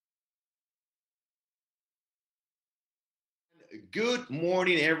Good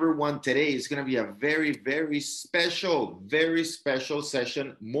morning, everyone. Today is going to be a very special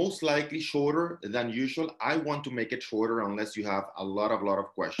session, most likely shorter than usual. I want to make it shorter unless you have a lot of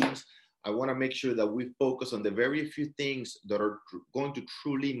questions. I want to make sure that we focus on the very few things that are going to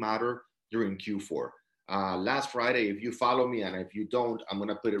truly matter during Q4. Last Friday, if you follow me, and if you don't, I'm going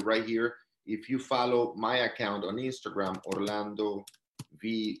to put it right here. If you follow my account on Instagram, Orlando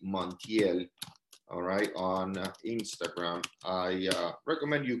V. Montiel, all right, on Instagram, I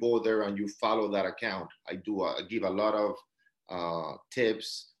recommend you go there and you follow that account. I do give a lot of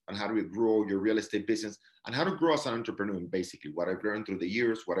tips on how to grow your real estate business and how to grow as an entrepreneur. Basically, what I've learned through the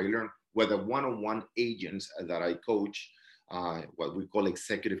years, what I learned with the one-on-one agents that I coach, what we call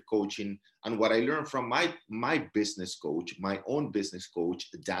executive coaching, and what I learned from my business coach, my own business coach,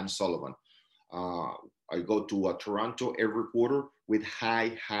 Dan Sullivan. Uh, I go to Toronto every quarter with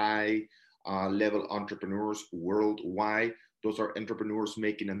high level entrepreneurs worldwide. Those are entrepreneurs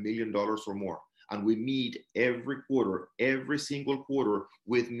making $1 million or more. And we meet every quarter, every single quarter.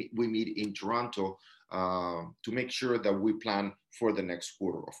 We meet in Toronto to make sure that we plan for the next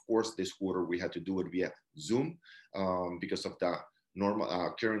quarter. Of course, this quarter we had to do it via Zoom because of the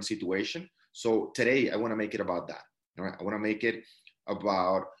normal current situation. So today I want to make it about that. All right, I want to make it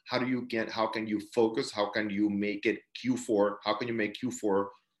about how can you focus, how can you make it Q4, how can you make Q4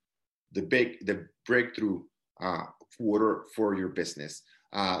 the breakthrough quarter for your business.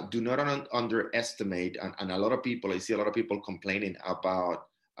 Do not underestimate, and a lot of people, I see a lot of people complaining about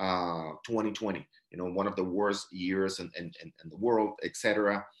 2020, one of the worst years in the world,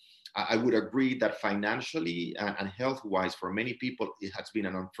 etc. I would agree that financially and health-wise, for many people, it has been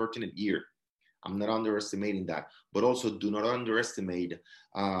an unfortunate year. I'm not underestimating that, but also do not underestimate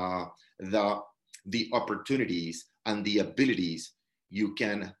the opportunities and the abilities you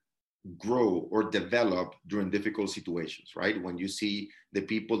can grow or develop during difficult situations, right? When you see the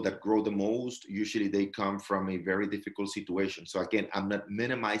people that grow the most, usually they come from a very difficult situation. So again, I'm not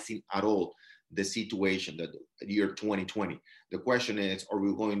minimizing at all the situation, that year 2020. The question is, are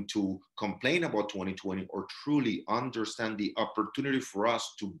we going to complain about 2020 or truly understand the opportunity for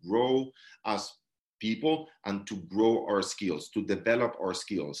us to grow as people and to grow our skills, to develop our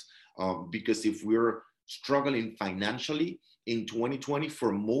skills? Because if we're struggling financially in 2020,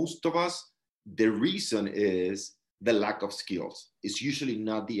 for most of us, the reason is the lack of skills. It's usually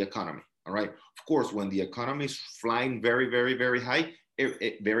not the economy. All right. Of course, when the economy is flying very high,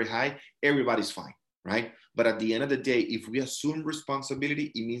 everybody's fine, right? But at the end of the day, if we assume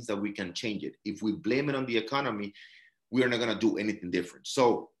responsibility, it means that we can change it. If we blame it on the economy, we are not going to do anything different.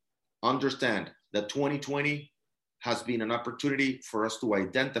 So understand that 2020 has been an opportunity for us to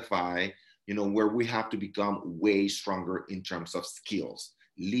identify where we have to become way stronger in terms of skills: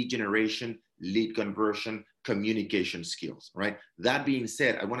 lead generation, lead conversion, communication skills, right? That being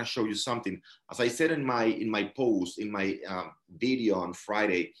said, I want to show you something. As I said in my post, in my video on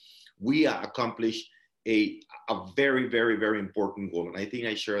Friday, we accomplished a very important goal. And I think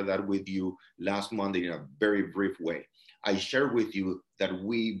I shared that with you last Monday in a very brief way. I shared with you that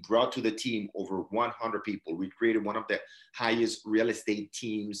we brought to the team over 100 people. We created one of the highest real estate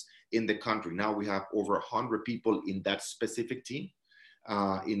teams in the country. Now we have over 100 people in that specific team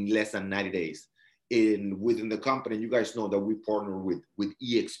in less than 90 days. Within the company, you guys know that we partner with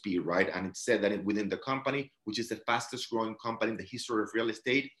EXP, right? And it said that within the company, which is the fastest growing company in the history of real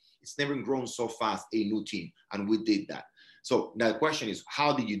estate, it's never grown so fast, a new team. And we did that. So now the question is,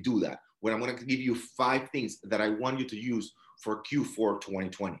 how did you do that? Well, I'm going to give you 5 things that I want you to use for Q4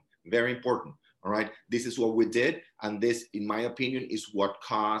 2020. Very important. All right. This is what we did. And this, in my opinion, is what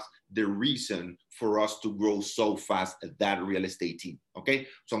caused the reason for us to grow so fast at that real estate team. Okay.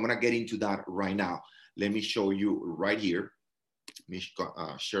 So I'm going to get into that right now. Let me show you right here. Let me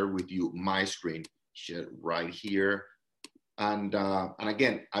share with you my screen. Share right here. And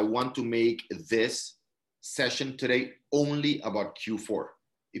again, I want to make this session today only about Q4.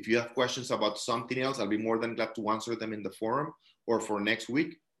 If you have questions about something else, I'll be more than glad to answer them in the forum or for next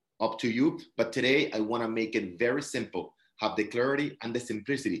week, up to you. But today I want to make it very simple, have the clarity and the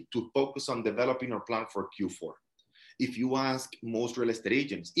simplicity to focus on developing our plan for Q4. If you ask most real estate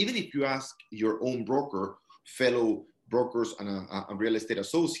agents, even if you ask your own broker, fellow brokers and real estate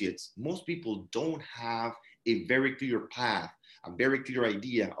associates, most people don't have a very clear path, a very clear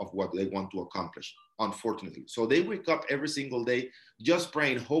idea of what they want to accomplish, unfortunately. So they wake up every single day just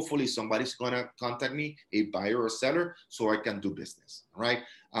praying, hopefully somebody's gonna contact me, a buyer or seller, so I can do business, right?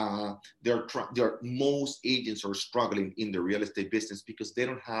 Most agents are struggling in the real estate business because they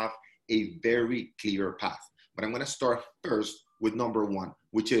don't have a very clear path. But I'm gonna start first with number 1.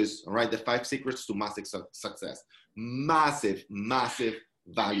 which is, all right, the 5 secrets to massive success. Massive, massive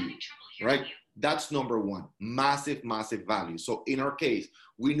value, right? That's number one, massive, massive value. So in our case,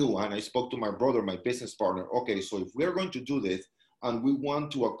 we knew, and I spoke to my brother, my business partner, okay, so if we're going to do this and we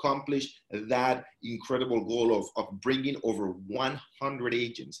want to accomplish that incredible goal of bringing over 100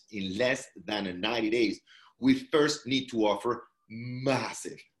 agents in less than 90 days, we first need to offer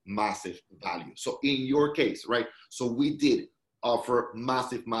massive, massive value. So in your case, right? So we did offer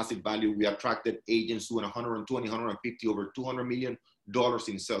massive, massive value. We attracted agents doing 120, 150, over $200 million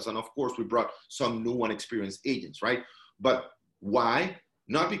in sales. And of course, we brought some new and experienced agents, right? But why?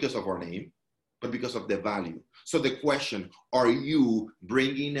 Not because of our name, but because of the value. So the question, are you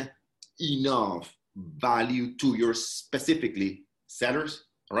bringing enough value to your specifically sellers?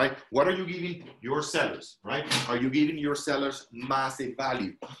 All right. What are you giving your sellers? Right. Are you giving your sellers massive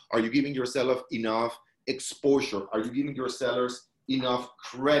value? Are you giving yourself enough exposure? Are you giving your sellers enough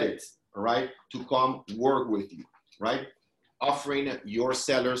credits? All right, to come work with you. Right. Offering your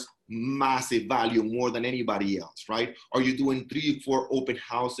sellers massive value more than anybody else. Right. Are you doing 3 or 4 open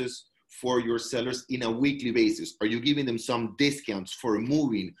houses for your sellers in a weekly basis? Are you giving them some discounts for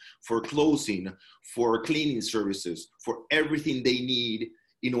moving, for closing, for cleaning services, for everything they need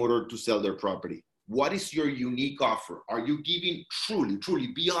in order to sell their property? What is your unique offer? Are you giving truly, truly,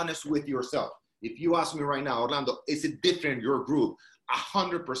 be honest with yourself. If you ask me right now, Orlando, is it different in your group?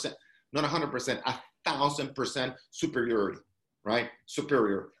 100%, not 100%, 1,000% superiority, right?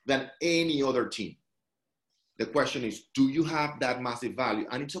 Superior than any other team. The question is, do you have that massive value?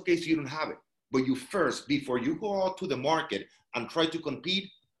 And it's okay if you don't have it, but you first, before you go out to the market and try to compete,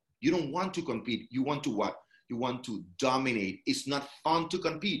 you don't want to compete. You want to what? You want to dominate. It's not fun to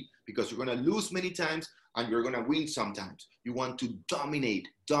compete because you're going to lose many times and you're going to win sometimes. You want to dominate.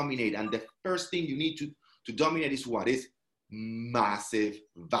 And the first thing you need to dominate is what? Is massive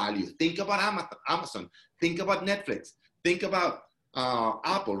value. Think about Amazon. Think about Netflix. Think about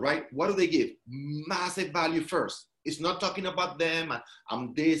Apple, right? What do they give? Massive value first. It's not talking about them.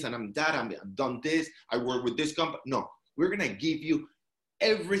 I'm this and I'm that. I've done this. I work with this company. No, we're going to give you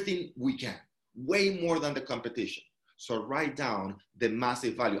everything we can. Way more than the competition. So write down the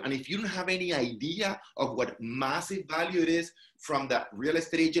massive value. And if you don't have any idea of what massive value it is from the real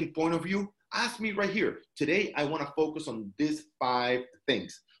estate agent point of view, ask me right here. Today, I want to focus on these 5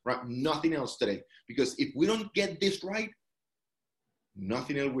 things, right? Nothing else today. Because if we don't get this right,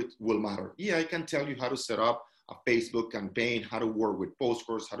 nothing else will matter. Yeah, I can tell you how to set up a Facebook campaign, how to work with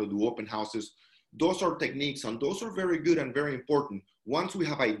postcards, how to do open houses. Those are techniques, and those are very good and very important once we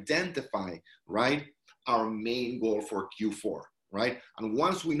have identified, right, our main goal for Q4, right? And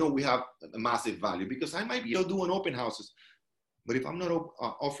once we know we have a massive value, because I might be doing open houses, but if I'm not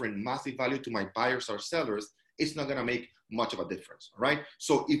offering massive value to my buyers or sellers, it's not going to make much of a difference, right?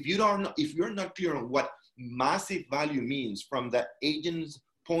 So if you're not clear on what massive value means from the agent's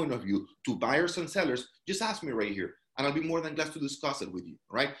point of view to buyers and sellers, just ask me right here. And I'll be more than glad to discuss it with you,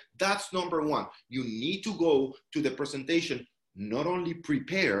 right? That's number one. You need to go to the presentation, not only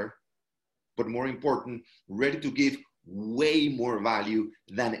prepare, but more important, ready to give way more value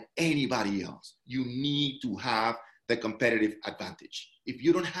than anybody else. You need to have the competitive advantage. If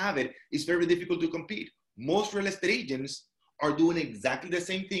you don't have it, it's very difficult to compete. Most real estate agents are doing exactly the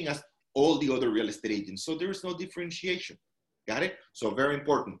same thing as all the other real estate agents. So there is no differentiation. Got it? So very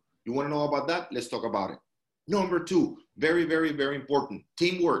important. You want to know about that? Let's talk about it. Number 2, very, very, very important,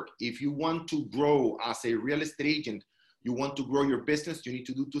 teamwork. If you want to grow as a real estate agent, you want to grow your business, you need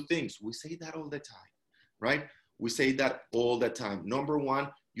to do 2 things. We say that all the time, right? We say that all the time. Number 1,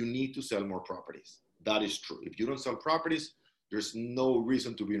 you need to sell more properties. That is true. If you don't sell properties, there's no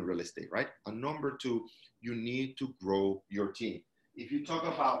reason to be in real estate, right? And number 2, you need to grow your team. If you talk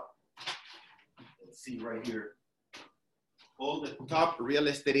about, let's see right here, all the top real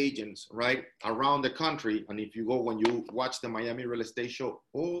estate agents, right, around the country, and if you go, when you watch the Miami Real Estate Show,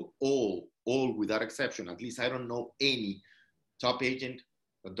 all without exception, at least I don't know any top agent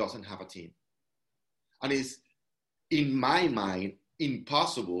that doesn't have a team. And it's, in my mind,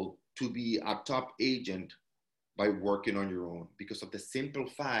 impossible to be a top agent by working on your own because of the simple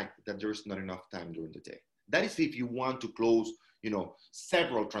fact that there's not enough time during the day. That is if you want to close,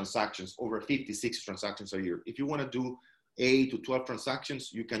 several transactions, over 56 transactions a year. If you want to do 8 to 12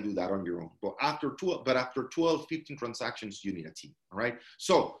 transactions, you can do that on your own. But after 12, 15 transactions, you need a team, all right?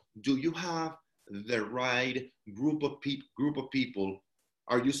 So do you have the right group of people?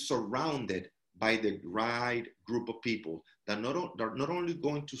 Are you surrounded by the right group of people that are not only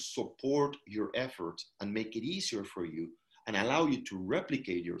going to support your efforts and make it easier for you and allow you to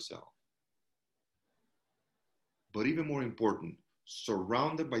replicate yourself, but even more important,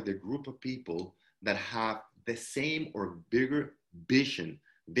 surrounded by the group of people that have the same or bigger vision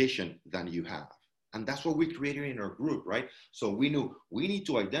than you have. And that's what we created in our group, right? So we knew we need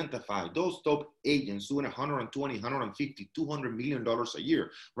to identify those top agents doing 120, 150, $200 million a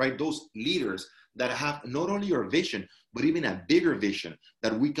year, right? Those leaders that have not only our vision, but even a bigger vision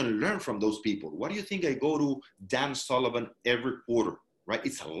that we can learn from those people. What do you think I go to Dan Sullivan every quarter, right?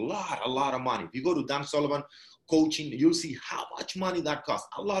 It's a lot of money. If you go to Dan Sullivan coaching, you'll see how much money that costs,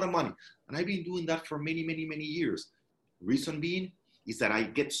 a lot of money. And I've been doing that for many, many, many years. Reason being is that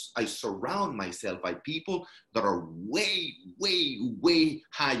I surround myself by people that are way, way, way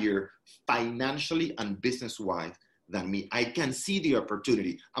higher financially and business-wise than me. I can see the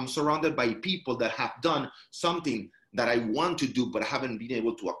opportunity. I'm surrounded by people that have done something that I want to do, but I haven't been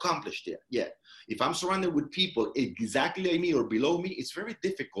able to accomplish it yet. If I'm surrounded with people exactly like me or below me, it's very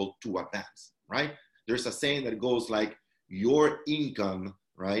difficult to advance, right? There's a saying that goes like, your income,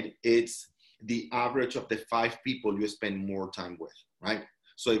 right? It's the average of the 5 people you spend more time with, right?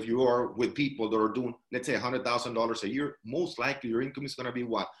 So if you are with people that are doing, let's say $100,000 a year, most likely your income is going to be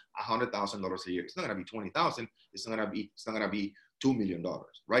what? $100,000 a year. It's not going to be 20,000. It's not going to be $2 million,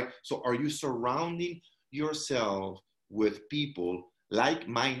 right? So are you surrounding yourself with people,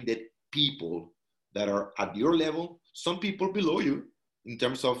 like-minded people that are at your level, some people below you in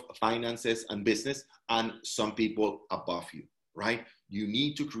terms of finances and business, and some people above you, right? You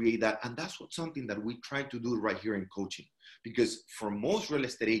need to create that. And that's something that we try to do right here in coaching. Because for most real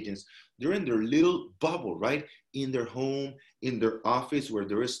estate agents, they're in their little bubble, right? In their home, in their office, where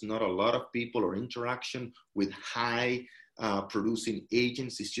there is not a lot of people or interaction with high producing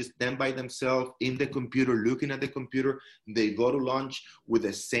agents. It's just them by themselves in the computer, looking at the computer. They go to lunch with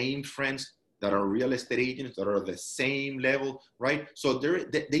the same friends that are real estate agents that are the same level, right? So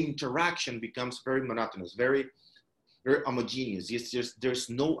the interaction becomes very monotonous, very homogeneous. It's just there's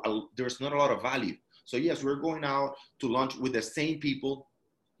not a lot of value. So yes, we're going out to lunch with the same people.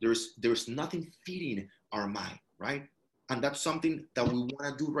 There's nothing feeding our mind, right? And that's something that we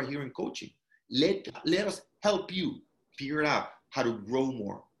want to do right here in coaching. Let us help you figure out how to grow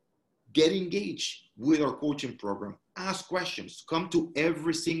more. Get engaged with our coaching program. Ask questions. Come to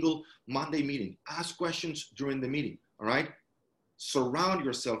every single Monday meeting. Ask questions during the meeting, all right? Surround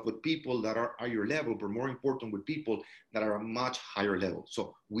yourself with people that are at your level, but more important, with people that are a much higher level.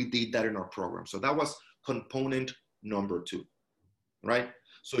 So we did that in our program. So that was component number 2, right?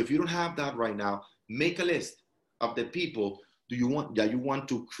 So if you don't have that right now, make a list of the people that you want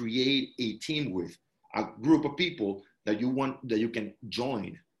to create a team with, a group of people that you can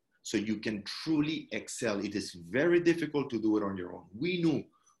join, so you can truly excel. It is very difficult to do it on your own. We knew,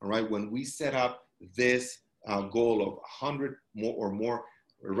 all right, when we set up this goal of 100 more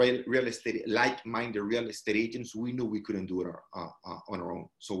real estate, like-minded real estate agents, we knew we couldn't do it on our own.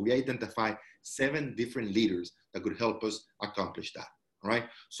 So we identified 7 different leaders that could help us accomplish that, all right?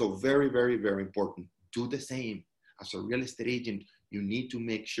 So very, very, very important. Do the same. As a real estate agent, you need to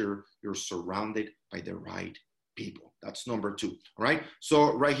make sure you're surrounded by the right people. That's number 2, all right?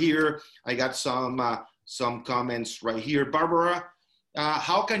 So right here, I got some comments right here. Barbara,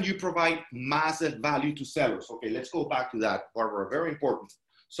 how can you provide massive value to sellers? Okay, let's go back to that, Barbara, very important.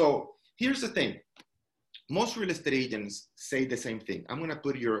 So here's the thing. Most real estate agents say the same thing. I'm gonna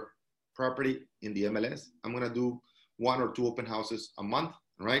put your property in the MLS. I'm gonna do 1 or 2 open houses a month,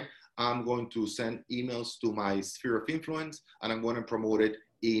 right? I'm going to send emails to my sphere of influence, and I'm gonna promote it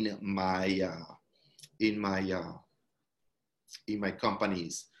in my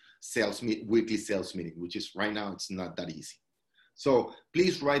company's weekly sales meeting, which is right now, it's not that easy. So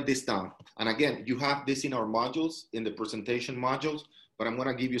please write this down. And again, you have this in our modules, in the presentation modules, but I'm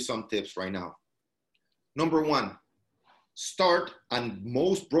gonna give you some tips right now. Number 1, start, and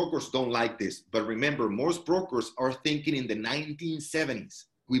most brokers don't like this, but remember, most brokers are thinking in the 1970s.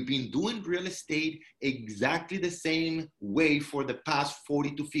 We've been doing real estate exactly the same way for the past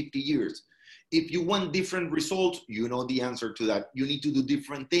 40 to 50 years. If you want different results, you know the answer to that. You need to do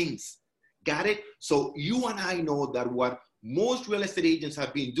different things. Got it? So you and I know that what most real estate agents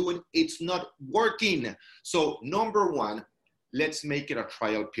have been doing, it's not working. So number 1, let's make it a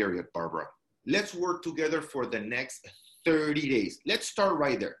trial period, Barbara. Let's work together for the next 30 days. Let's start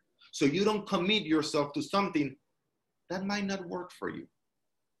right there. So you don't commit yourself to something that might not work for you.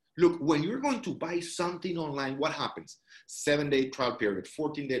 Look, when you're going to buy something online, what happens? 7-day trial period,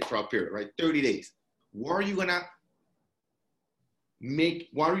 14-day trial period, right? 30 days. What are you gonna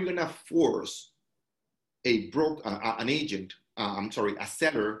force a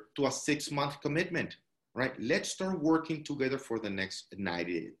seller to a 6-month commitment, right? Let's start working together for the next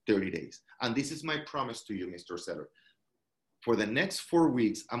 30 days. And this is my promise to you, Mr. Seller. For the next 4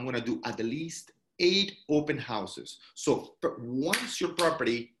 weeks, I'm gonna do at least 8 open houses. So once your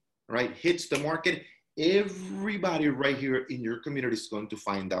property, right, hits the market, everybody right here in your community is going to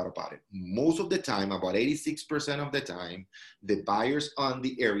find out about it. Most of the time, about 86% of the time, the buyers on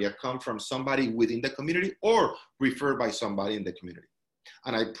the area come from somebody within the community or referred by somebody in the community.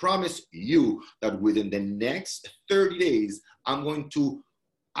 And I promise you that within the next 30 days, I'm going to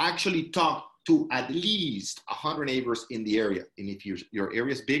actually talk to at least 100 neighbors in the area. And if your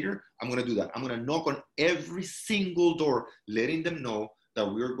area is bigger, I'm gonna do that. I'm gonna knock on every single door, letting them know that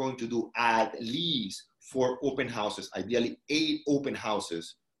we're going to do at least 4 open houses, ideally 8 open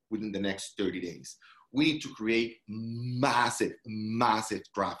houses within the next 30 days. We need to create massive, massive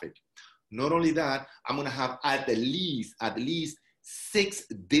traffic. Not only that, I'm gonna have at least 6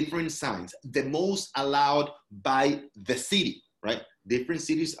 different signs, the most allowed by the city, right? Different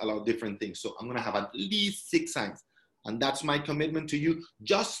cities allow different things. So I'm gonna have at least 6 signs. And that's my commitment to you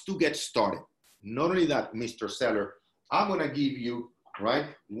just to get started. Not only that, Mr. Seller, I'm gonna give you, right?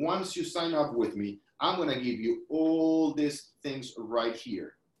 Once you sign up with me, I'm gonna give you all these things right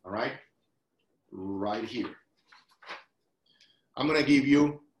here, all right? Right here. I'm gonna give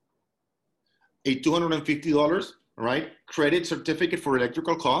you a $250, all right, credit certificate for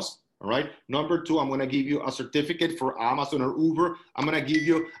electrical costs. All right. Number 2, I'm going to give you a certificate for Amazon or Uber. I'm going to give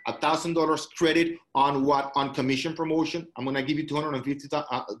you $1,000 credit on what? On commission promotion. I'm going to give you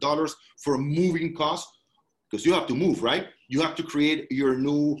 $250 for moving costs because you have to move, right? You have to create your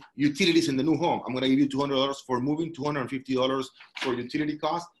new utilities in the new home. I'm going to give you $200 for moving, $250 for utility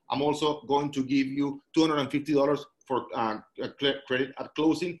costs. I'm also going to give you $250 for credit at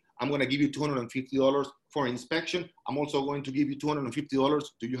closing. I'm going to give you $250 for inspection. I'm also going to give you $250.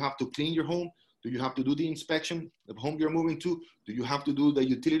 Do you have to clean your home? Do you have to do the inspection, the home you're moving to? Do you have to do the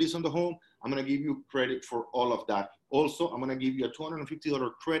utilities on the home? I'm going to give you credit for all of that. Also, I'm going to give you a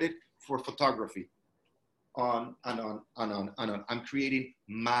 $250 credit for photography. On and on and on and on. I'm creating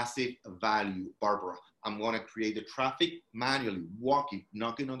massive value, Barbara. I'm going to create the traffic manually, walking,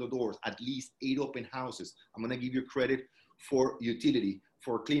 knocking on the doors, at least 8 open houses. I'm going to give you credit for utility,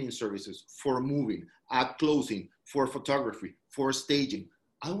 for cleaning services, for moving, at closing, for photography, for staging.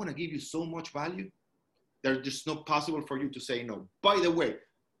 I want to give you so much value. There's just not possible for you to say no. By the way,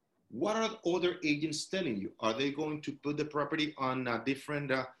 what are other agents telling you? Are they going to put the property on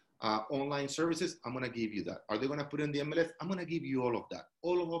different online services? I'm going to give you that. Are they going to put in the MLS? I'm going to give you all of that.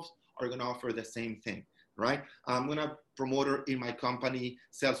 All of us are going to offer the same thing, right? I'm going to promote her in my company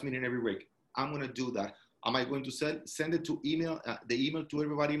sales meeting every week. I'm going to do that. Am I going to send it to email, the email to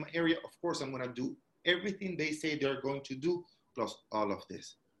everybody in my area? Of course, I'm going to do everything they say they're going to do, plus all of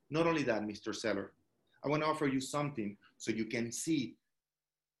this. Not only that, Mr. Seller, I want to offer you something so you can see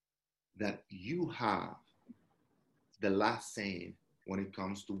that you have the last saying when it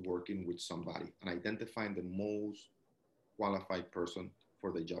comes to working with somebody and identifying the most qualified person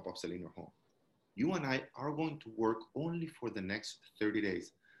for the job of selling your home. You and I are going to work only for the next 30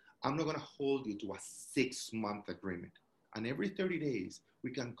 days. I'm not going to hold you to a 6-month agreement. And every 30 days, we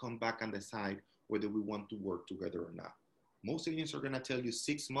can come back and decide whether we want to work together or not. Most agents are going to tell you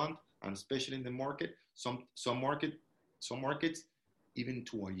 6 months, and especially in the market, some markets, even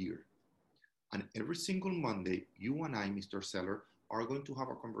to a year. And every single Monday, you and I, Mr. Seller, are going to have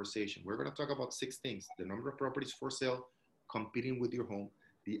a conversation. We're going to talk about 6 things: the number of properties for sale, competing with your home,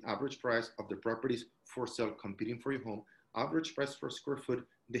 the average price of the properties for sale, competing for your home, average price per square foot,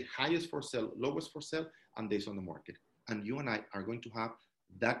 the highest for sale, lowest for sale, and days on the market. And you and I are going to have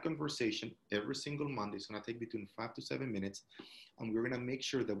that conversation every single Monday. It's going to take between 5 to 7 minutes. And we're going to make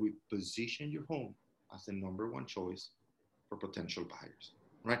sure that we position your home as the #1 choice for potential buyers,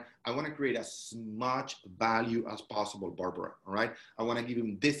 right? I want to create as much value as possible, Barbara, all right? I want to give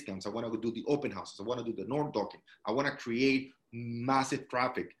them discounts. I want to do the open houses. I want to do the north docking. I want to create massive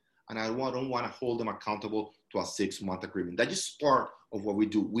traffic. And I don't want to hold them accountable to a 6-month agreement. That's just part of what we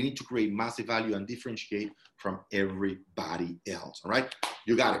do. We need to create massive value and differentiate from everybody else, all right?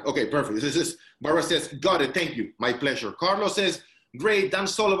 You got it. Okay, perfect. This is, Barbara says, got it, thank you, my pleasure. Carlos says, great, Dan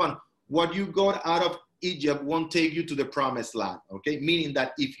Sullivan, what you got out of Egypt won't take you to the promised land, okay? Meaning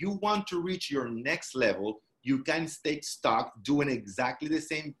that if you want to reach your next level, you can't stay stuck doing exactly the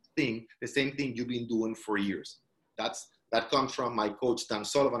same thing you've been doing for years. That comes from my coach, Dan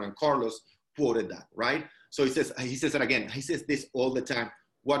Sullivan, and Carlos quoted that, right? So he says it again. He says this all the time.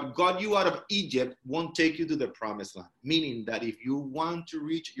 What got you out of Egypt won't take you to the promised land. Meaning that if you want to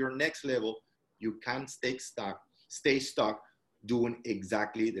reach your next level, you can't stay stuck doing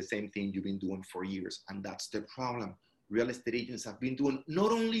exactly the same thing you've been doing for years. And that's the problem. Real estate agents have been doing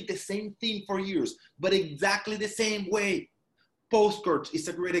not only the same thing for years, but exactly the same way. Postcards is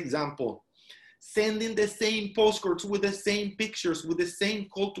a great example. Sending the same postcards with the same pictures, with the same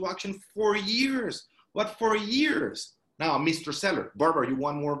call to action for years. What, for years? Now, Mr. Seller, Barbara, you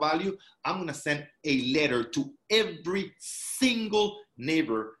want more value? I'm gonna send a letter to every single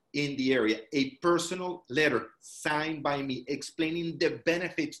neighbor in the area, a personal letter signed by me explaining the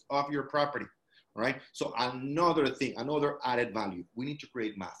benefits of your property, all right? So another thing, another added value, we need to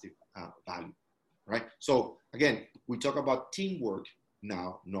create massive value, right? So again, we talk about teamwork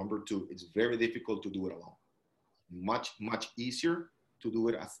now. Number two, it's very difficult to do it alone. Much, much easier to do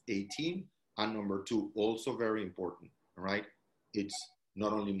it as a team. And number two, also very important, all right? It's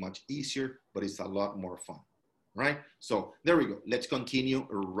not only much easier, but it's a lot more fun, right? So there we go. Let's continue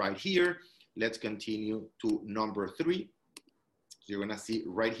right here. Let's continue to number three. So you're gonna see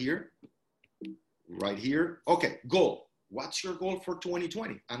right here, right here. Okay, goal. What's your goal for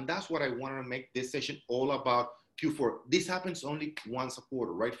 2020? And that's what I want to make this session all about. Q4. This happens only once a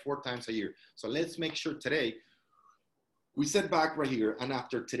quarter, right? 4 times a year. So let's make sure today we sit back right here, and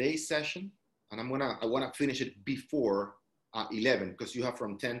after today's session, and I wanna finish it before 11, because you have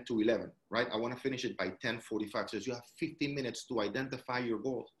from 10 to 11, right? I wanna finish it by 10:45. So you have 15 minutes to identify your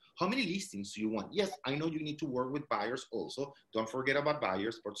goals. How many listings do you want? Yes, I know you need to work with buyers also. Don't forget about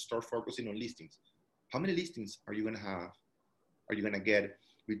buyers, but start focusing on listings. How many listings are you gonna have? Are you gonna get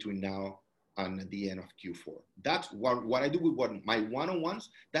between now and the end of Q4? That's what I do with my one-on-ones.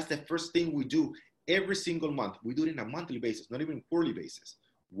 That's the first thing we do every single month. We do it on a monthly basis, not even quarterly basis.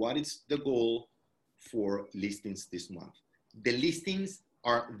 What is the goal for listings this month? The listings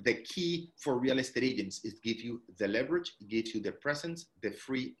are the key for real estate agents. It gives you the leverage, it gives you the presence, the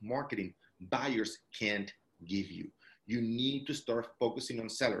free marketing buyers can't give you. You need to start focusing on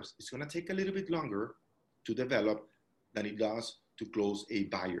sellers. It's gonna take a little bit longer to develop than it does to close a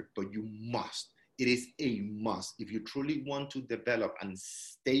buyer, but you must. It is a must. If you truly want to develop a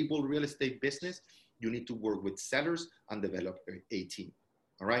stable real estate business, you need to work with sellers and develop a team,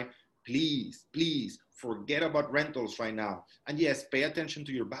 all right? Please, please forget about rentals right now. And yes, pay attention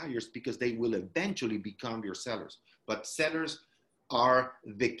to your buyers because they will eventually become your sellers. But sellers are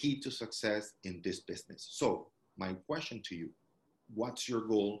the key to success in this business. So my question to you, what's your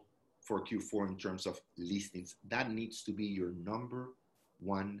goal for Q4 in terms of listings? That needs to be your number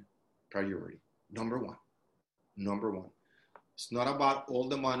one priority. Number one. It's not about all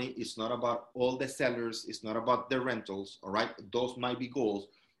the money. It's not about all the sellers. It's not about the rentals, all right? Those might be goals,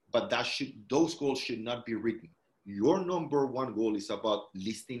 but those goals should not be written. Your number one goal is about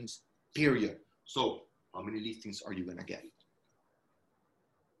listings, period. So how many listings are you gonna get?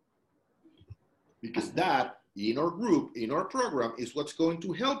 Because that, in our group, in our program, is what's going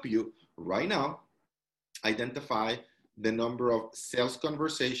to help you right now identify the number of sales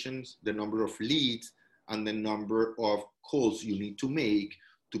conversations, the number of leads, and the number of calls you need to make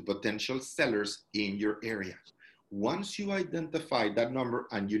to potential sellers in your area. Once you identify that number,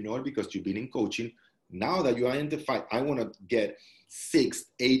 and you know it because you've been in coaching, now that you identify, I want to get 6,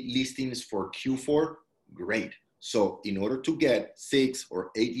 8 listings for Q4, great. So in order to get 6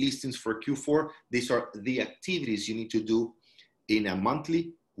 or 8 listings for Q4, these are the activities you need to do in a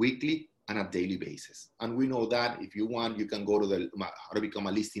monthly, weekly, and a daily basis. And we know that if you want, you can go to the How to Become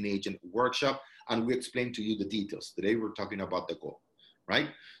a Listing Agent workshop, and we explain to you the details. Today, we're talking about the goal, right?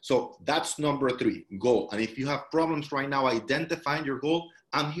 So that's number 3, goal. And if you have problems right now identifying your goal,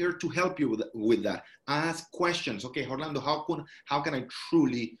 I'm here to help you with that. Ask questions. Okay, Orlando, how can I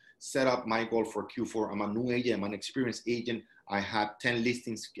truly set up my goal for Q4? I'm a new agent, I'm an experienced agent. I had 10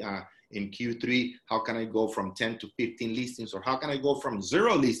 listings in Q3. How can I go from 10 to 15 listings? Or how can I go from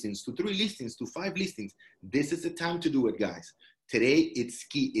 0 listings to 3 listings to 5 listings? This is the time to do it, guys. Today, it's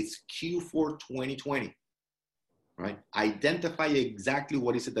key. It's Q4 2020, right? Identify exactly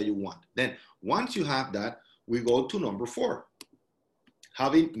what is it that you want. Then once you have that, we go to number 4,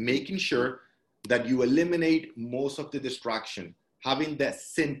 making sure that you eliminate most of the distraction, having that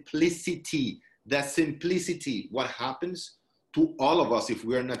simplicity. What happens to all of us, if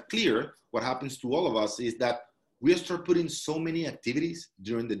we are not clear, what happens to all of us is that we start putting so many activities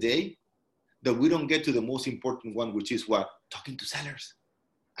during the day that we don't get to the most important one, which is what? Talking to sellers.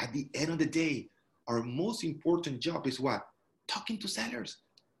 At the end of the day, our most important job is what? Talking to sellers.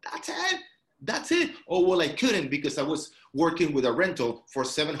 That's it. Oh, well, I couldn't because I was working with a rental for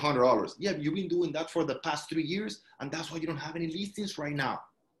 $700. Yeah, you've been doing that for the past 3 years, and that's why you don't have any listings right now.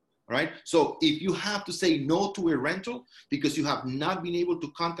 All right. So if you have to say no to a rental because you have not been able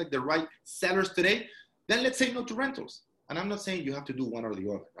to contact the right sellers today, then let's say no to rentals. And I'm not saying you have to do one or the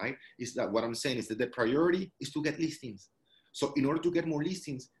other, right? It's that what I'm saying is that the priority is to get listings. So in order to get more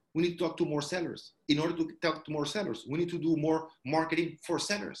listings, We need to talk to more sellers. In order to talk to more sellers, we need to do more marketing for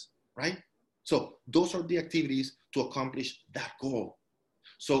sellers, right? So those are the activities to accomplish that goal.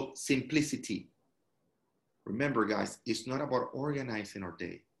 So simplicity. Remember, guys, it's not about organizing our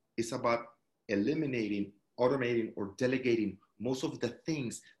day. It's about eliminating, automating, or delegating most of the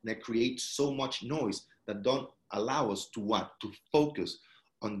things that create so much noise that don't allow us to what? To focus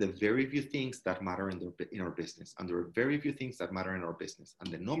on the very few things that matter in our business. And there are very few things that matter in our business.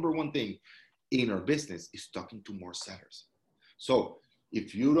 And the number one thing in our business is talking to more sellers. So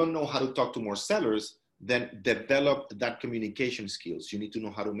if you don't know how to talk to more sellers, then develop that communication skills. You need to know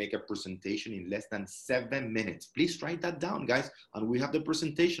how to make a presentation in less than 7 minutes. Please write that down, guys. And we have the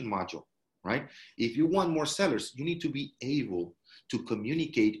presentation module, right? If you want more sellers, you need to be able to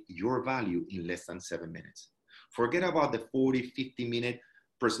communicate your value in less than 7 minutes. Forget about the 40, 50-minute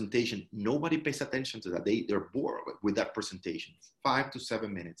presentation. Nobody pays attention to that. They're bored with that presentation. 5 to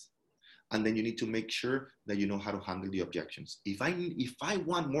 7 minutes. And then you need to make sure that you know how to handle the objections. If I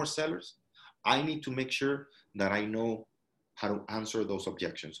want more sellers, I need to make sure that I know how to answer those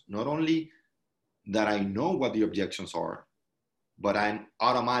objections. Not only that I know what the objections are, but I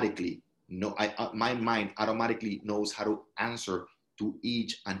automatically know, my mind automatically knows how to answer to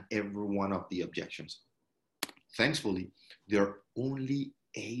each and every one of the objections. Thankfully, there are only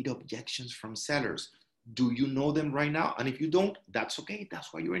 8 objections from sellers. Do you know them right now? And if you don't, that's okay.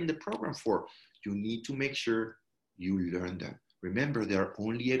 That's what you're in the program for. You need to make sure you learn them. Remember, there are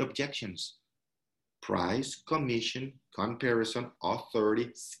only 8 objections. Price, commission, comparison,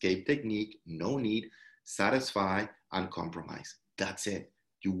 authority, escape technique, no need, satisfy, and compromise. That's it.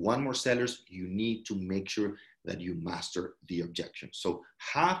 You want more sellers, you need to make sure that you master the objections. So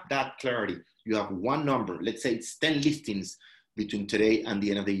have that clarity. You have one number, let's say it's 10 listings between today and the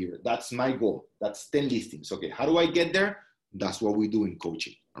end of the year. That's my goal. That's 10 listings. Okay, how do I get there? That's what we do in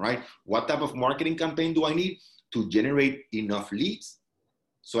coaching, all right? What type of marketing campaign do I need to generate enough leads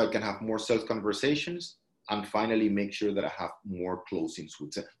so I can have more sales conversations and finally make sure that I have more closings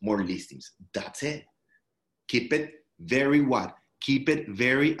with more listings? That's it. Keep it very what? Keep it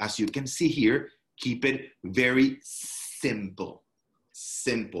very, as you can see here, keep it very simple.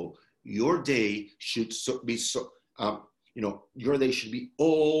 Simple. Your day should be your day should be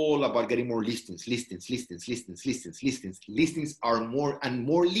all about getting more listings. Listings are more and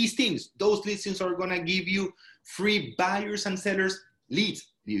more listings. Those listings are gonna give you free buyers and sellers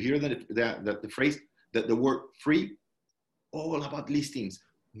leads. Do you hear the phrase, the word free? All about listings.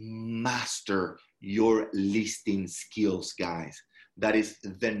 Master your listing skills, guys. That is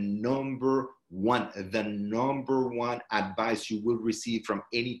the number one advice you will receive from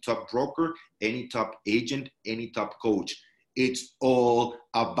any top broker, any top agent, any top coach. It's all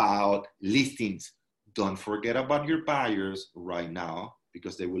about listings. Don't forget about your buyers right now,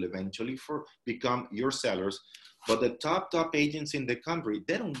 because they will eventually become your sellers. But the top agents in the country,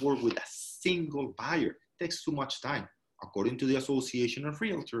 they don't work with a single buyer. It takes too much time. According to the Association of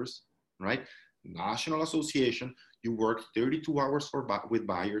Realtors, right? National Association, you work 32 hours with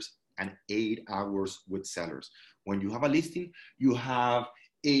buyers and 8 hours with sellers. When you have a listing, you have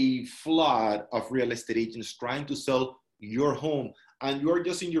a flood of real estate agents trying to sell your home, and you're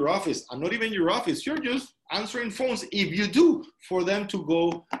just in your office, and not even your office, you're just answering phones, if you do, for them to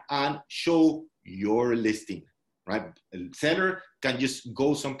go and show your listing, right? A seller can just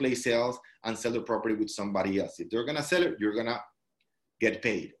go someplace else and sell the property with somebody else. If they're gonna sell it, you're gonna get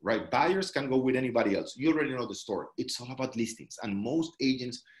paid, right? Buyers can go with anybody else. You already know the story. It's all about listings. And most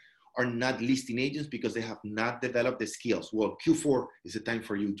agents are not listing agents because they have not developed the skills. Well, Q4 is the time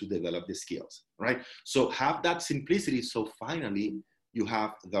for you to develop the skills, right? So have that simplicity. So finally, you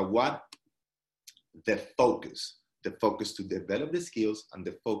have the what? The focus to develop the skills and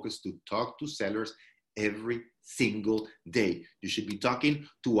the focus to talk to sellers every single day. You should be talking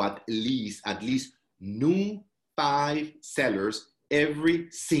to at least new 5 sellers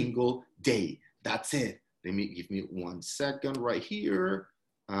every single day. That's it. Give me 1 second right here.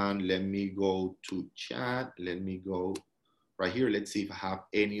 And let me go to chat. Let me go right here. Let's see if I have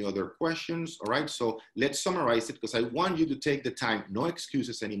any other questions. All right. So let's summarize it, because I want you to take the time. No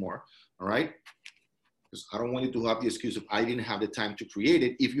excuses anymore. All right. Because I don't want you to have the excuse of I didn't have the time to create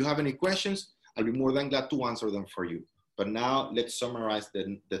it. If you have any questions, I'll be more than glad to answer them for you. But now let's summarize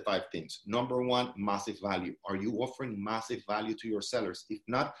the 5 things. Number 1, massive value. Are you offering massive value to your sellers? If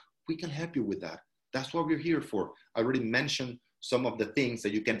not, we can help you with that. That's what we're here for. I already mentioned some of the things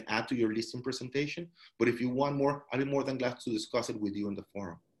that you can add to your listing presentation. But if you want more, I'll be more than glad to discuss it with you in the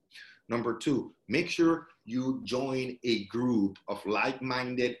forum. Number 2, make sure you join a group of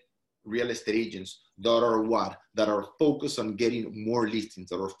like-minded real estate agents that are what? That are focused on getting more listings,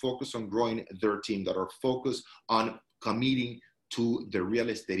 that are focused on growing their team, that are focused on committing to the real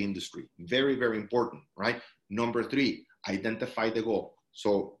estate industry. Very, very important, right? Number three, identify the goal.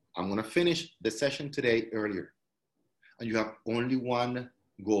 So I'm gonna finish the session today earlier. And you have only one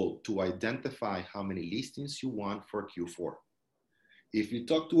goal, to identify how many listings you want for Q4. If you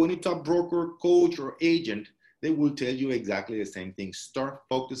talk to any top broker, coach, or agent, they will tell you exactly the same thing. Start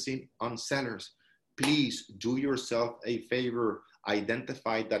focusing on sellers. Please do yourself a favor.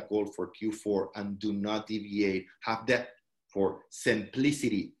 Identify that goal for Q4 and do not deviate. Have that for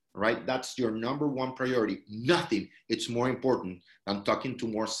simplicity, right? That's your number one priority. Nothing, it's more important than talking to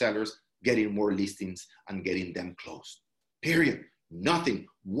more sellers, getting more listings, and getting them closed. Period. Nothing.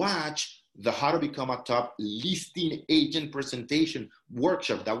 Watch the How to Become a Top Listing Agent presentation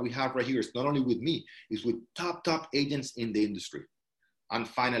workshop that we have right here. It's not only with me, it's with top agents in the industry. And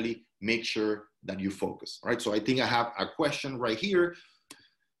finally, make sure that you focus. All right. So I think I have a question right here.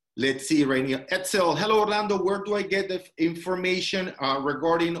 Let's see right here. Edsel, hello Orlando. Where do I get the information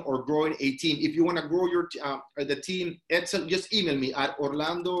regarding or growing a team? If you want to grow your the team, Edsel, just email me at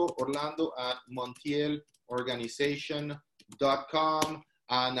Orlando at montielorganization.com,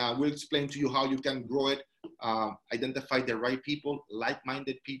 and we'll explain to you how you can grow it. Identify the right people,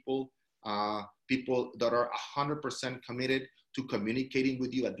 like-minded people, people that are 100% committed to communicating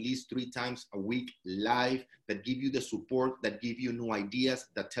with you at least 3 times a week live, that give you the support, that give you new ideas,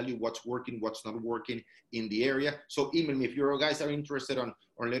 that tell you what's working, what's not working in the area. So email me if you guys are interested on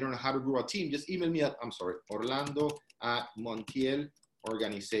or later on how to grow a team. Just email me at Orlando at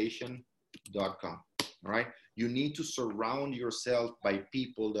montielorganization.com. All right. You need to surround yourself by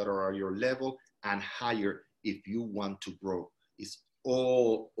people that are at your level and higher if you want to grow. It's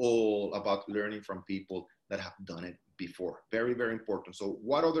all about learning from people that have done it before. Very, very important. So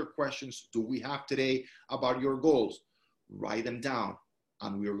what other questions do we have today about your goals? Write them down,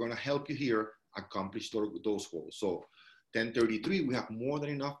 and we're going to help you here accomplish those goals. So 10:33, we have more than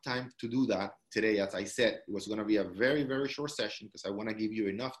enough time to do that today. As I said, it was going to be a very, very short session because I want to give you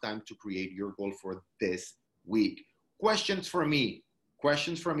enough time to create your goal for this week. Questions for me.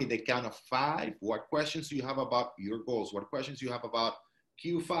 Questions for me. The count of 5. What questions do you have about your goals? What questions do you have about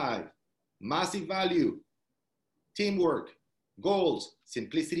Q5? Massive value, teamwork, goals,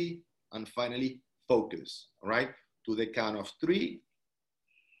 simplicity, and finally, focus. All right? To the count of 3.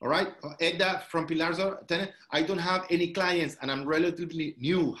 All right? Edda from Pilarza, I don't have any clients and I'm relatively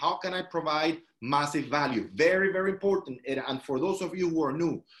new. How can I provide massive value? Very, very important. And for those of you who are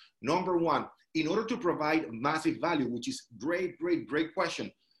new, number 1, in order to provide massive value, which is great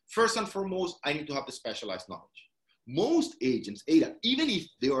question. First and foremost, I need to have the specialized knowledge. Most agents, Ada, even if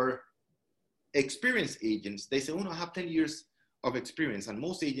they are experienced agents, they say, oh, no, I have 10 years of experience. And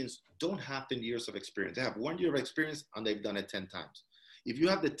most agents don't have 10 years of experience. They have 1 year of experience and they've done it 10 times. If you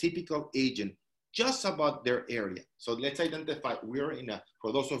have the typical agent just about their area. So let's identify, we're in a,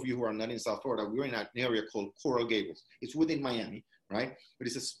 for those of you who are not in South Florida, we're in an area called Coral Gables. It's within Miami, right? But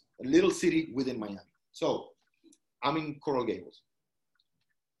it's a little city within Miami. So I'm in Coral Gables.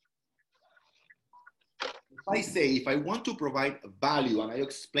 If I want to provide value and I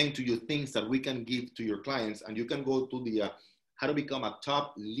explain to you things that we can give to your clients, and you can go to the How to Become a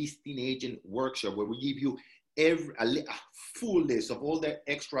Top Listing Agent workshop where we give you a full list of all the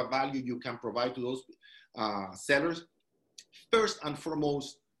extra value you can provide to those sellers. First and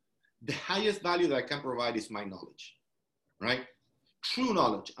foremost, the highest value that I can provide is my knowledge, right? True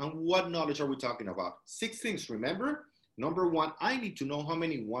knowledge. And what knowledge are we talking about? 6 things, remember? Number 1, I need to know how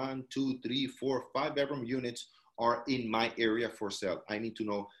many 1, 2, 3, 4, 5 bedroom units are in my area for sale. I need to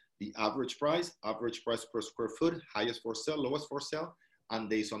know the average price per square foot, highest for sale, lowest for sale, and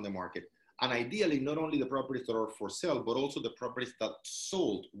days on the market. And ideally, not only the properties that are for sale, but also the properties that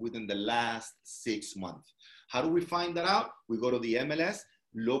sold within the last 6 months. How do we find that out? We go to the MLS,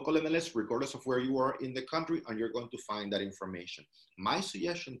 local MLS, regardless of where you are in the country, and you're going to find that information. My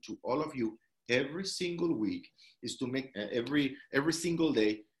suggestion to all of you every single week is to make every single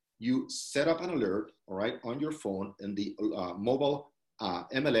day, you set up an alert, all right, on your phone and the mobile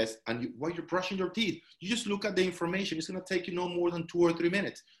MLS, and while you're brushing your teeth, you just look at the information. It's going to take you no more than 2 or 3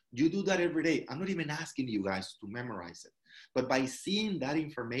 minutes. You do that every day. I'm not even asking you guys to memorize it, but by seeing that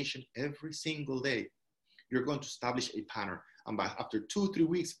information every single day, you're going to establish a pattern. And after 2 or 3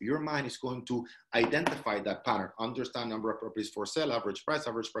 weeks, your mind is going to identify that pattern, understand number of properties for sale, average price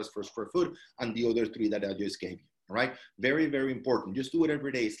per square foot, and the other 3 that I just gave you, all right? Very, very important. Just do it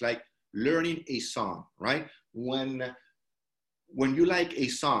every day. It's like learning a song, right? When you like a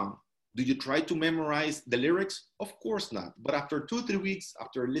song, Do you try to memorize the lyrics? Of course not. But after 2, 3 weeks,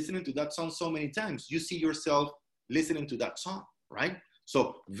 after listening to that song so many times, you see yourself listening to that song, right?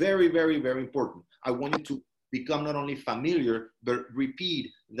 So very, very, very important. I want you to become not only familiar, but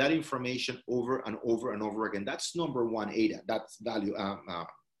repeat that information over and over and over again. That's number one, Ada. That's value,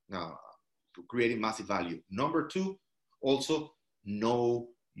 creating massive value. Number two, also know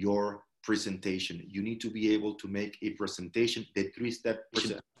your presentation. You need to be able to make a presentation, the three-step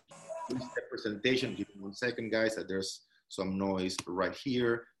presentation. Give me 1 second, guys. There's some noise right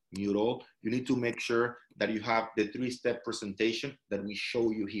here. Mute all. You need to make sure that you have the three-step presentation that we show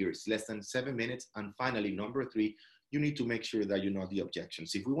you here. It's less than 7 minutes. And finally, number three, you need to make sure that you know the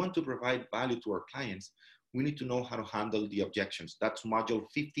objections. If we want to provide value to our clients, we need to know how to handle the objections. That's module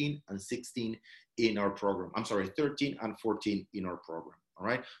 15 and 16 in our program. I'm sorry, 13 and 14 in our program. All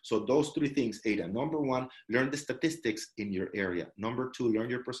right. So those three things, Ada. Number one, learn the statistics in your area. Number two,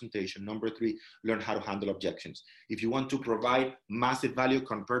 learn your presentation. Number three, learn how to handle objections. If you want to provide massive value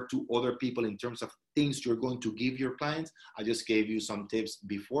compared to other people in terms of things you're going to give your clients, I just gave you some tips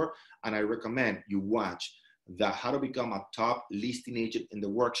before, and I recommend you watch the how to become a top listing agent in the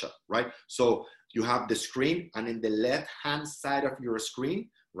workshop, right? So you have the screen, and in the left-hand side of your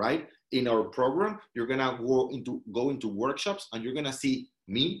screen, right, in our program, you're gonna go into workshops, and you're gonna see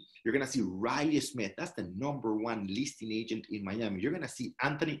me. You're gonna see Riley Smith. That's the #1 listing agent in Miami. You're gonna see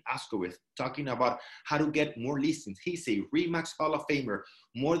Anthony Askowitz talking about how to get more listings. He's a Remax Hall of Famer,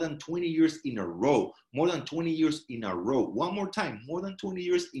 more than 20 years in a row. More than 20 years in a row. One more time, more than 20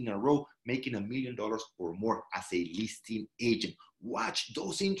 years in a row, making $1 million or more as a listing agent. Watch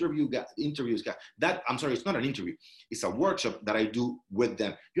those interviews, guys. That, I'm sorry, it's not an interview. It's a workshop that I do with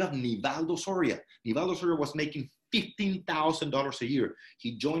them. You have Nivaldo Soria. Nivaldo Soria was making $15,000 a year.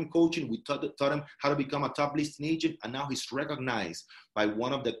 He joined coaching. We taught him how to become a top listing agent, and now he's recognized by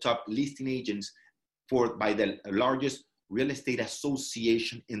one of the top listing agents by the largest real estate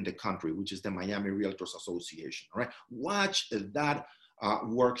association in the country, which is the Miami Realtors Association. All right, watch that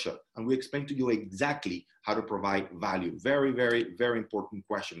workshop, and we explain to you exactly how to provide value. Very, very, very important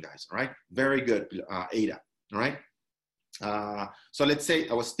question, guys. All right, very good, Ada. All right. So let's say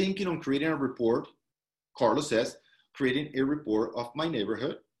I was thinking on creating a report. Carlos says, creating a report of my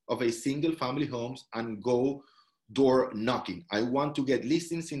neighborhood, of a single family homes, and go door knocking. I want to get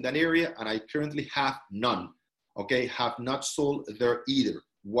listings in that area, and I currently have none. Okay, have not sold there either.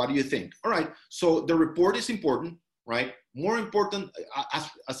 What do you think? All right, so the report is important, right? More important,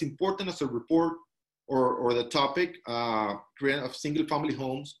 as important as a report or the topic, creation of single family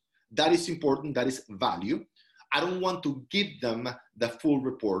homes, that is important, that is value. I don't want to give them the full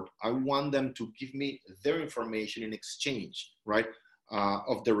report. I want them to give me their information in exchange, right,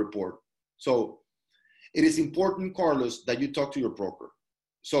 of the report. So it is important, Carlos, that you talk to your broker.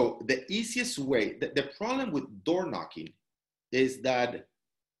 So the easiest way, the problem with door knocking is that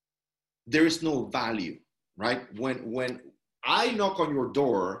there is no value, right? When I knock on your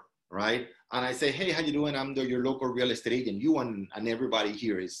door, right, and I say, hey, how you doing? I'm your local real estate agent. You and everybody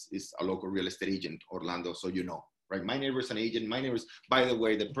here is a local real estate agent, Orlando, so you know, right? My neighbor is an agent. My neighbor is, by the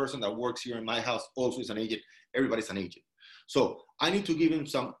way, the person that works here in my house also is an agent. Everybody's an agent. So I need to give him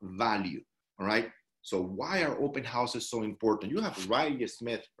some value, all right? So why are open houses so important? You have Riley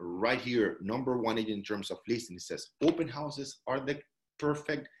Smith right here, #1 agent in terms of listing. It says open houses are the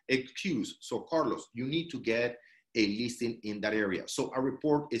perfect excuse. So Carlos, you need to get a listing in that area. So a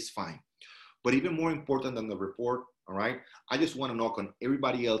report is fine. But even more important than the report, all right, I just want to knock on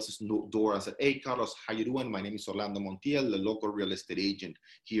everybody else's door and say, hey, Carlos, how you doing? My name is Orlando Montiel, the local real estate agent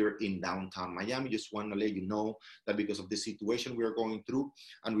here in downtown Miami. Just want to let you know that because of the situation we are going through,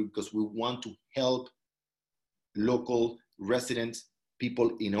 and because we want to help local residents,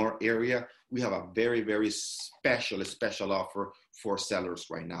 people in our area, we have a very, very special offer for sellers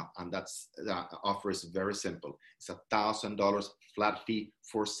right now. And that offer is very simple. It's $1,000 flat fee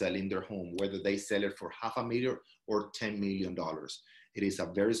for selling their home, whether they sell it for $500,000 or $10 million. It is a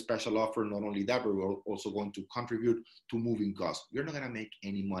very special offer. Not only that, but we're also going to contribute to moving costs. You're not going to make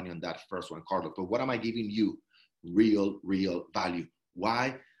any money on that first one, Carlos. But what am I giving you? Real value.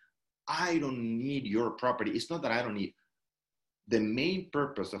 Why? I don't need your property. It's not that I don't need. The main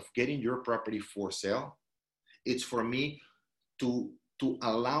purpose of getting your property for sale, it's for me to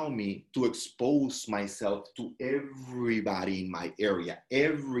allow me to expose myself to everybody in my area.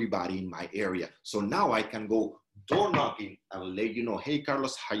 So now I can go door knocking and let you know, hey,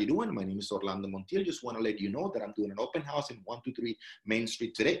 Carlos, how you doing? My name is Orlando Montiel. Just want to let you know that I'm doing an open house in 123 Main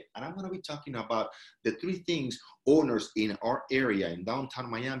Street today. And I'm going to be talking about the 3 things owners in our area in downtown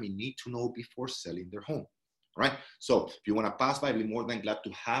Miami need to know before selling their home. right? So if you want to pass by, I'd be more than glad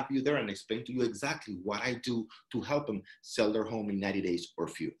to have you there and explain to you exactly what I do to help them sell their home in 90 days or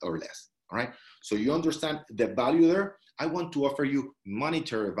few or less. All right. So you understand the value there. I want to offer you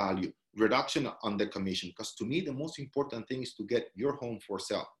monetary value, reduction on the commission, because to me, the most important thing is to get your home for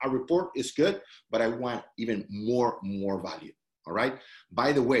sale. A report is good, but I want even more value. All right.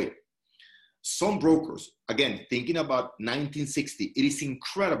 By the way, some brokers, again, thinking about 1960, it is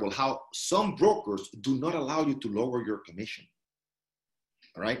incredible how some brokers do not allow you to lower your commission.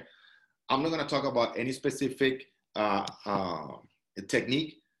 All right. I'm not going to talk about any specific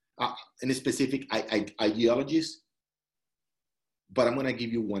technique, any specific ideologies, but I'm going to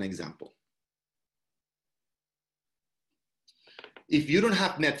give you one example. If you don't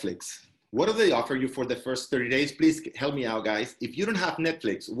have Netflix, what do they offer you for the first 30 days? Please help me out, guys. If you don't have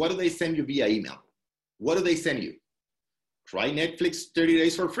Netflix, what do they send you via email? What do they send you? Try Netflix 30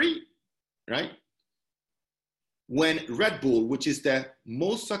 days for free, right? When Red Bull, which is the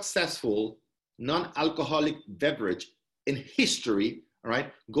most successful non-alcoholic beverage in history, all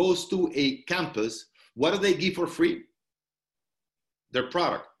right, goes to a campus, what do they give for free? Their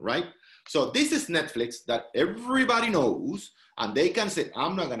product, right? So this is Netflix that everybody knows, and they can say,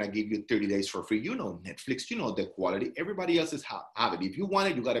 I'm not gonna give you 30 days for free. You know Netflix, you know the quality. Everybody else is have it. If you want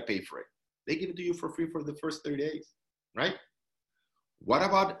it, you gotta pay for it. They give it to you for free for the first 30 days, right? What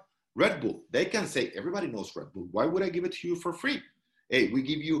about Red Bull? They can say, everybody knows Red Bull. Why would I give it to you for free? Hey, we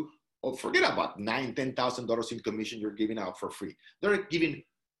give you, oh, forget about $9,000, $10,000 in commission you're giving out for free. They're giving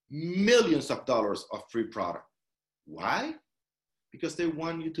millions of dollars of free product. Why? Because they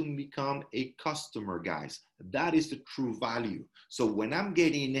want you to become a customer, guys. That is the true value. So when I'm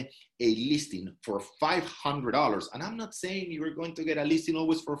getting a listing for $500, and I'm not saying you're going to get a listing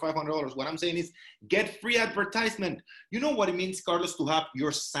always for $500. What I'm saying is get free advertisement. You know what it means, Carlos, to have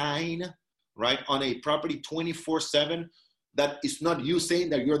your sign, right, on a property 24/7? That is not you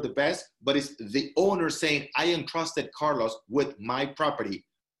saying that you're the best, but it's the owner saying, I entrusted Carlos with my property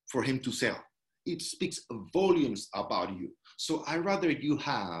for him to sell. It speaks volumes about you. So I'd rather you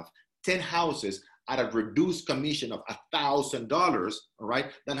have 10 houses at a reduced commission of $1,000, all right,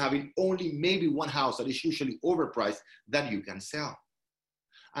 than having only maybe one house that is usually overpriced that you can sell.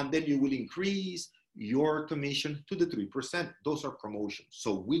 And then you will increase your commission to the 3%. Those are promotions.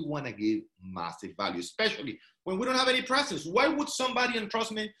 So we want to give massive value, especially when we don't have any presence. Why would somebody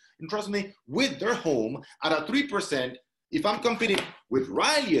entrust me with their home at a 3% if I'm competing with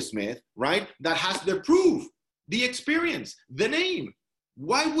Riley Smith, right, that has the proof, the experience, the name?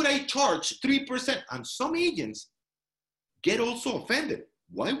 Why would I charge 3%? And some agents get also offended.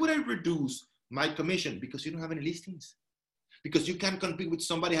 Why would I reduce my commission? Because you don't have any listings. Because you can't compete with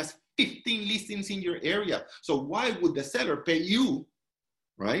somebody who has 15 listings in your area. So why would the seller pay you,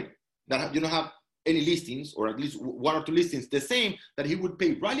 right, that you don't have any listings, or at least one or two listings, the same that he would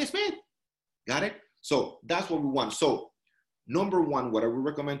pay Riley Smith? Got it? So that's what we want. So number one, what I would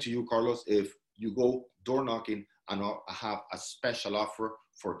recommend to you, Carlos, if you go door knocking and have a special offer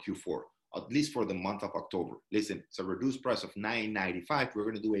for Q4, at least for the month of October. Listen, it's a reduced price of $9.95. We're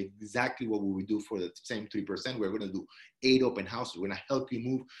going to do exactly what we would do for the same 3%. We're going to do 8 open houses. We're going to help you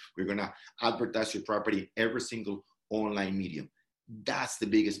move. We're going to advertise your property every single online medium. That's the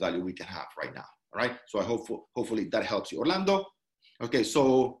biggest value we can have right now. All right. So I hopefully that helps you. Orlando. Okay.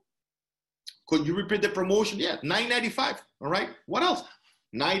 So could you repeat the promotion? Yeah. $9.95. All right. What else?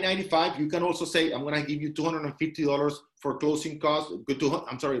 $9.95. You can also say, I'm going to give you $250 for closing costs.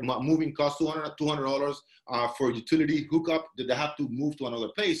 Moving costs, $200 for utility hookup that they have to move to another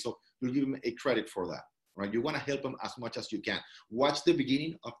place. So you'll give them a credit for that, right? You want to help them as much as you can. Watch the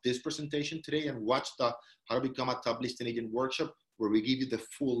beginning of this presentation today and watch the How to Become a Top Listing Agent workshop, where we give you the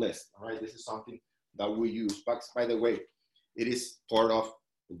full list. All right, this is something that we use. But by the way, it is part of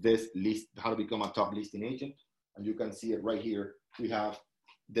this list, How to Become a Top Listing Agent. And you can see it right here. We have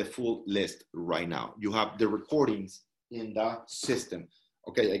the full list right now. You have the recordings in the system.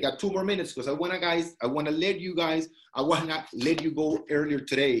 Okay, I got 2 more minutes because I want to let you go earlier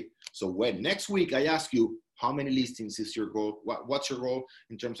today. So when next week I ask you how many listings is your goal, what's your goal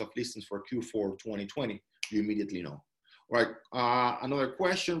in terms of listings for Q4 2020, you immediately know. All right, another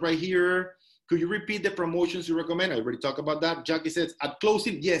question right here. Could you repeat the promotions you recommend? I already talked about that. Jackie says, at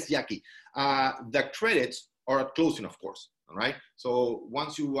closing, yes, Jackie. The credits are at closing, of course. All right. So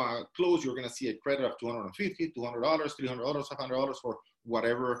once you close, you're going to see a credit of $250, $200, $300, $500 for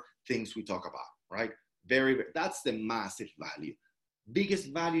whatever things we talk about. Right. That's the massive value.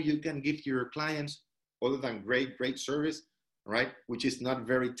 Biggest value you can give to your clients, other than great service, right? Which is not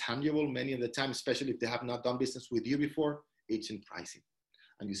very tangible many of the time, especially if they have not done business with you before. It's in pricing.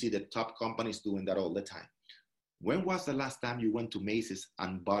 And you see the top companies doing that all the time. When was the last time you went to Macy's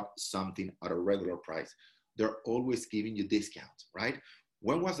and bought something at a regular price? They're always giving you discounts, right?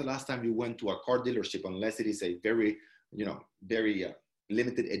 When was the last time you went to a car dealership, unless it is a very, very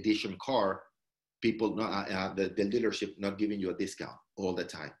limited edition car, people, the dealership not giving you a discount all the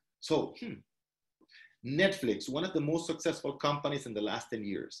time. So Netflix, one of the most successful companies in the last 10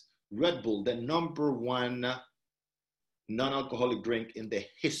 years. Red Bull, the number one non-alcoholic drink in the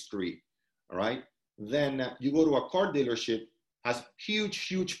history, all right? Then you go to a car dealership, has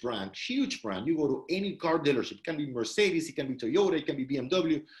huge brand. You go to any car dealership, it can be Mercedes, it can be Toyota, it can be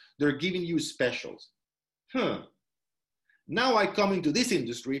BMW. They're giving you specials. Now I come into this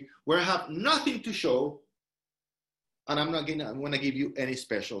industry where I have nothing to show, and I'm not gonna give you any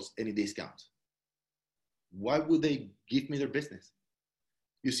specials, any discounts. Why would they give me their business?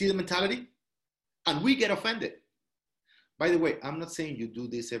 You see the mentality? And we get offended. By the way, I'm not saying you do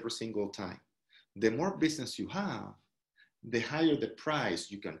this every single time. The more business you have, the higher the price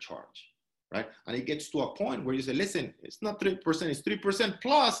you can charge, right? And it gets to a point where you say, listen, it's not 3%, it's 3%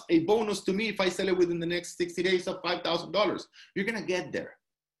 plus a bonus to me if I sell it within the next 60 days of $5,000. You're gonna get there.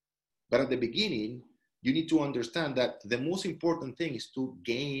 But at the beginning, you need to understand that the most important thing is to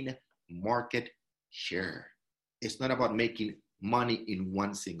gain market share. It's not about making money in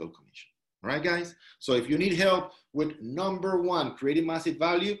one single commission. All right, guys? So if you need help with number one, creating massive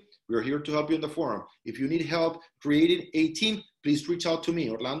value, we're here to help you in the forum. If you need help creating a team, please reach out to me,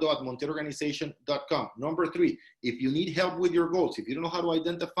 orlando@montielorganization.com. Number three, if you need help with your goals, if you don't know how to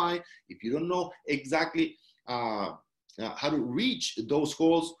identify, if you don't know exactly how to reach those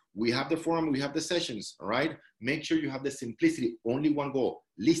goals, we have the forum, we have the sessions, all right? Make sure you have the simplicity, only one goal,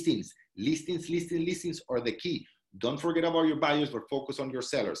 listings. Listings are the key. Don't forget about your buyers, but focus on your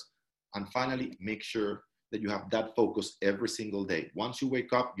sellers. And finally, make sure that you have that focus every single day. Once you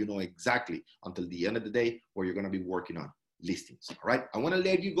wake up, you know exactly until the end of the day where you're going to be working on listings. All right. I want to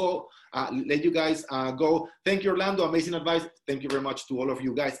let you go, let you guys go. Thank you, Orlando. Amazing advice. Thank you very much to all of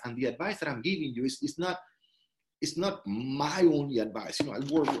you guys. And the advice that I'm giving you is not my only advice. You know,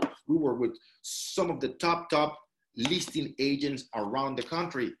 we work with some of the top listing agents around the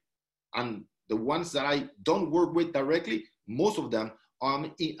country. And the ones that I don't work with directly, most of them,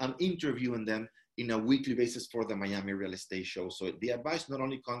 I'm interviewing them in a weekly basis for the Miami Real Estate Show. So the advice not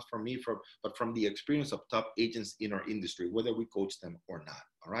only comes from me, but from the experience of top agents in our industry, whether we coach them or not.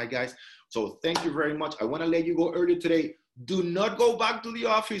 All right, guys? So thank you very much. I want to let you go early today. Do not go back to the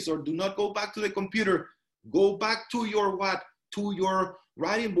office or do not go back to the computer. Go back to your what? To your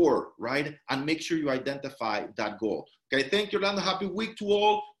writing board, right? And make sure you identify that goal. Okay, thank you, Orlando. Happy week to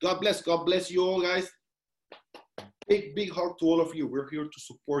all. God bless. God bless you all, guys. Big hug to all of you. We're here to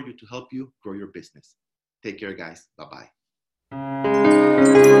support you, to help you grow your business. Take care, guys. Bye-bye.